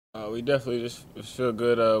We definitely just feel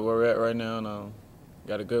good where we're at right now, and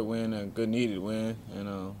got a good win, a good needed win,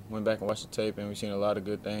 and went back and watched the tape, and we've seen a lot of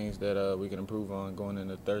good things that we can improve on going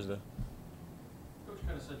into Thursday. Coach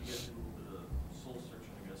kind of said you guys did a little bit of soul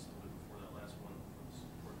searching, I guess, a little bit before that last one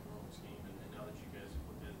for the Bruins game, and now that you guys have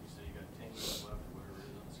looked at it, you say you got 10 games left or whatever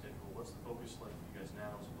it is on the schedule. What's the focus like for you guys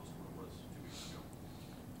now as opposed to what it was 2 weeks ago?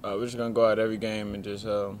 We're just gonna go out every game and just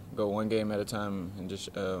go one game at a time, and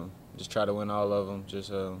just try to win all of them.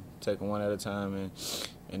 Just take them one at a time,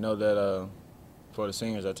 and know that for the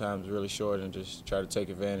seniors at times it's really short, and just try to take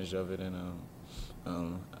advantage of it and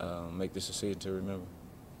make this a season to remember.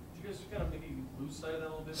 Did you guys kind of maybe lose sight of that a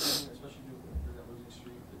little bit, especially during that losing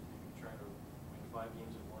streak, that you're trying to win 5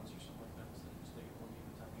 games at once or something like that instead of just taking one game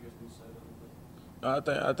at a time? Did you guys lose sight of that a little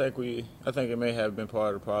bit? I think it may have been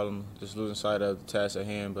part of the problem, just losing sight of the task at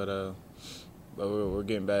hand. But we're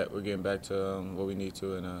getting back. We're getting back to what we need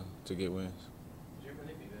to and to get wins. Did you ever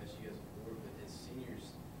think we've asked you guys before, but as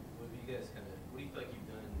seniors, what do you feel like you've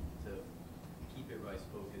done to keep everybody's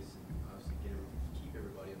focus and obviously keep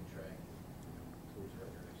everybody on track towards the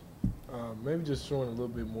right direction? Maybe just showing a little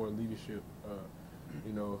bit more leadership.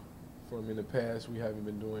 You know, from in the past, we haven't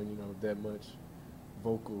been doing that much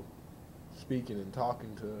vocal speaking and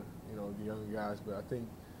talking to the younger guys, but I think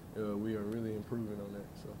we are really improving on that.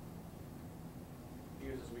 So. You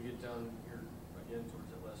guys, as we get down here again towards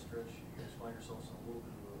that last stretch, you guys find yourselves in a little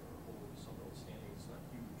bit of a hole with some outstanding. It's not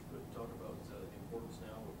huge, but talk about the importance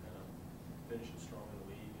now of kind of finishing strong in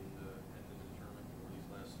the league and to determine these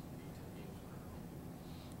last 8, 10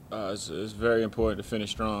 games. It's very important to finish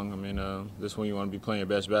strong. I mean, this is when you want to be playing your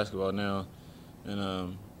best basketball now,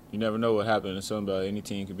 and you never know what happens to somebody. Any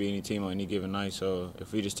team could be any team on any given night. So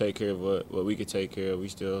if we just take care of what we could take care of, we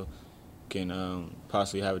still can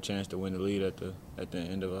possibly have a chance to win the lead at the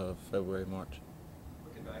end of February, March.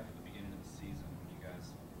 Looking back at the beginning of the season when you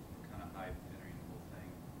guys were kind of hyped entering the whole thing,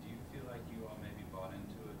 do you feel like you all maybe bought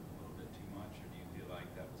into it a little bit too much, or do you feel like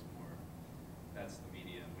that was more, that's the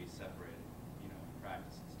media and we separated,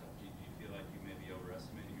 practice and stuff? Do you feel like you maybe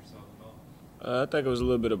overestimated yourself at all? I think it was a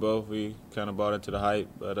little bit of both. We kind of bought into the hype,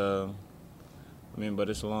 but but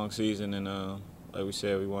it's a long season, and like we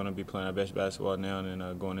said, we want to be playing our best basketball now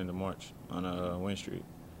and going into March on a win streak.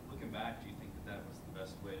 Looking back, do you think that was the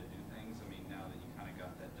best way to do things? I mean, now that you kind of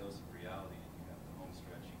got that dose of reality and you got the home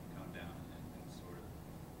stretch, you can come down and sort of,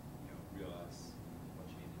 realize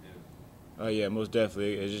what you need to do. Yeah, most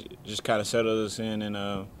definitely. It just kind of settled us in and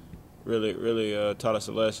really taught us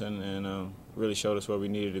a lesson and really showed us where we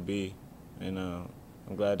needed to be. And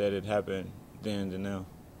I'm glad that it happened then and now.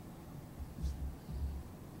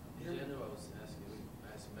 Yeah, I know I was asking,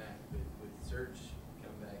 I asked Mac, but with Serge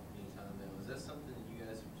coming back anytime now, is that something that you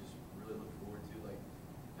guys have just really looked forward to? Like,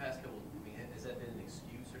 past couple, has that been an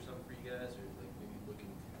excuse or something for you guys, or like maybe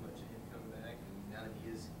looking too much at him coming back? And now that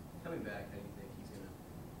he is coming back, how do you think he's going to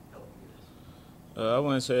help you guys? I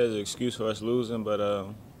wouldn't say it's an excuse for us losing, but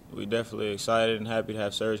we definitely excited and happy to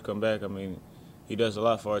have Serge come back. I mean, he does a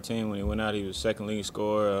lot for our team. When he went out, he was second leading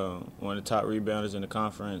scorer, one of the top rebounders in the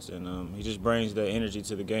conference, and he just brings that energy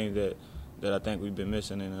to the game that I think we've been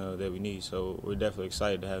missing and that we need. So we're definitely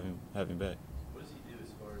excited to have him back. What does he do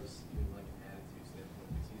as far as even like an attitude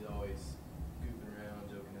standpoint? Because he's always goofing around,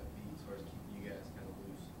 joking upbeat as far as keeping you guys kind of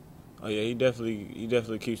loose. Oh yeah, he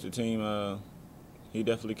definitely keeps the team. He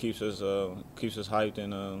definitely keeps us hyped,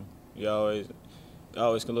 and he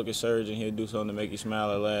always can look at Serge and he'll do something to make you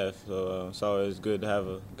smile or laugh. So it's always good to have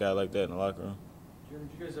a guy like that in the locker room. Jeremy,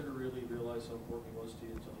 did you guys ever really realize how important he was to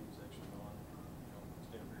you until he was actually gone for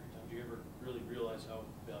extended period of time? Did you ever really realize how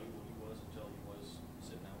valuable he was until he was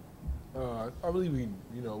sitting out? I believe we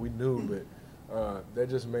knew, but that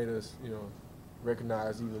just made us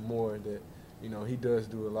recognize even more that he does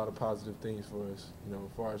do a lot of positive things for us. As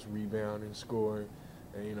far as rebounding, scoring,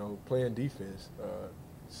 and playing defense.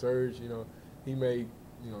 Serge, he may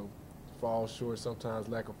fall short sometimes,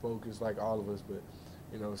 lack of focus, like all of us, but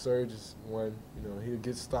Serge is one. He'll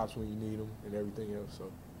get stops when you need him and everything else.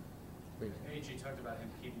 So. AJ talked about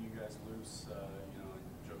him keeping you guys loose, and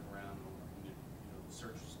joking around,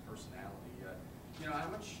 Serge's personality. How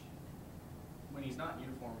much, when he's not in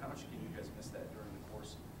uniform, how much can you guys miss that during the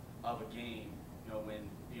course of a game? When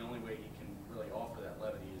the only way he can really offer that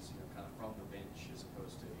levity is, kind of from the bench as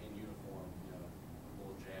opposed to in uniform,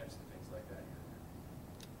 little jabs and things like that.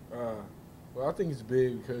 Well, I think it's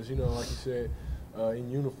big because like you said,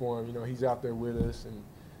 in uniform, he's out there with us, and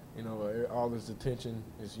all his attention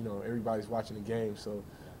is everybody's watching the game. So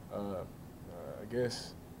I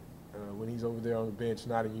guess when he's over there on the bench,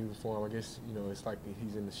 not in uniform, I guess it's like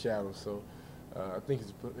he's in the shadows. So I think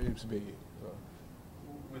it's big.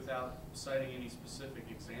 With without citing any specific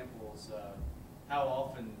examples, how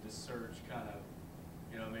often does Serge kind of,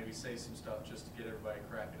 you know, maybe say some stuff just to get everybody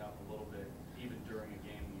cracking up a little bit, even during a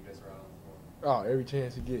game when you guys are out on the floor? Oh, every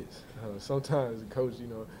chance he gets. Sometimes the coach, you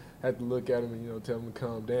know, had to look at him and, you know, tell him to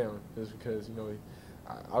calm down just because, you know,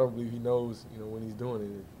 I don't believe he knows, you know, when he's doing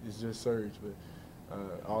it. It's just Serge, but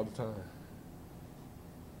all the time.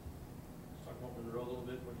 Let's talk about Monroe a little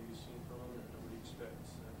bit. What have you seen from him, and what do you expect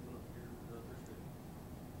coming up here Thursday?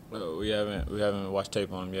 Well, we haven't watched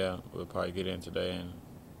tape on him yet. We'll probably get in today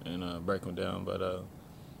and break him down. But I'm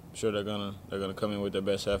sure they're gonna come in with their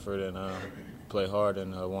best effort and play hard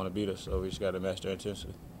and want to beat us. So we just got to match their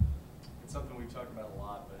intensity. It's something we've talked about a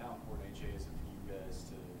lot, but how important, AJ, is it for you guys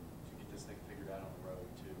to get this thing figured out on the road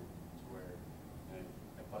too, to where, you know,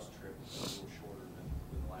 that bus trip is a little shorter than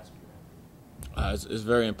the last few? It's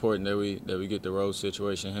very important that we get the road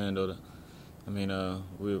situation handled. I mean,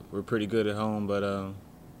 we're pretty good at home, but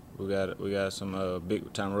we got some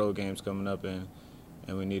big time road games coming up, and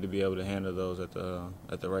we need to be able to handle those at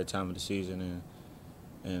the right time of the season.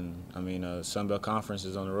 And I mean, Sun Belt Conference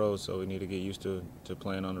is on the road, so we need to get used to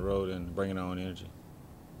playing on the road and bringing our own energy.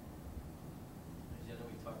 I know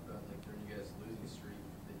we talked about, like, during you guys' losing streak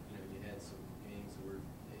that, you know, you had some games that were,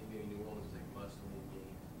 maybe New Orleans was like a must-win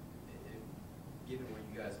game. Given where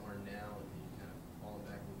you guys are now and you kind of falling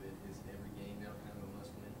back a little bit, is every game now kind of a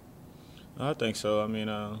must-win? I think so. I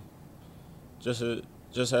mean, just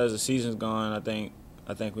as the season's gone, I think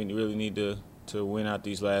we really need to win out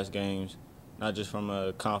these last games, not just from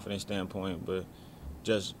a confidence standpoint, but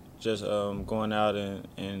just going out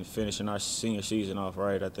and finishing our senior season off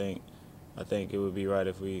right. I think it would be right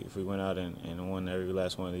if we went out and won every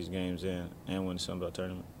last one of these games and win the Sun Belt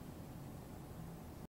tournament.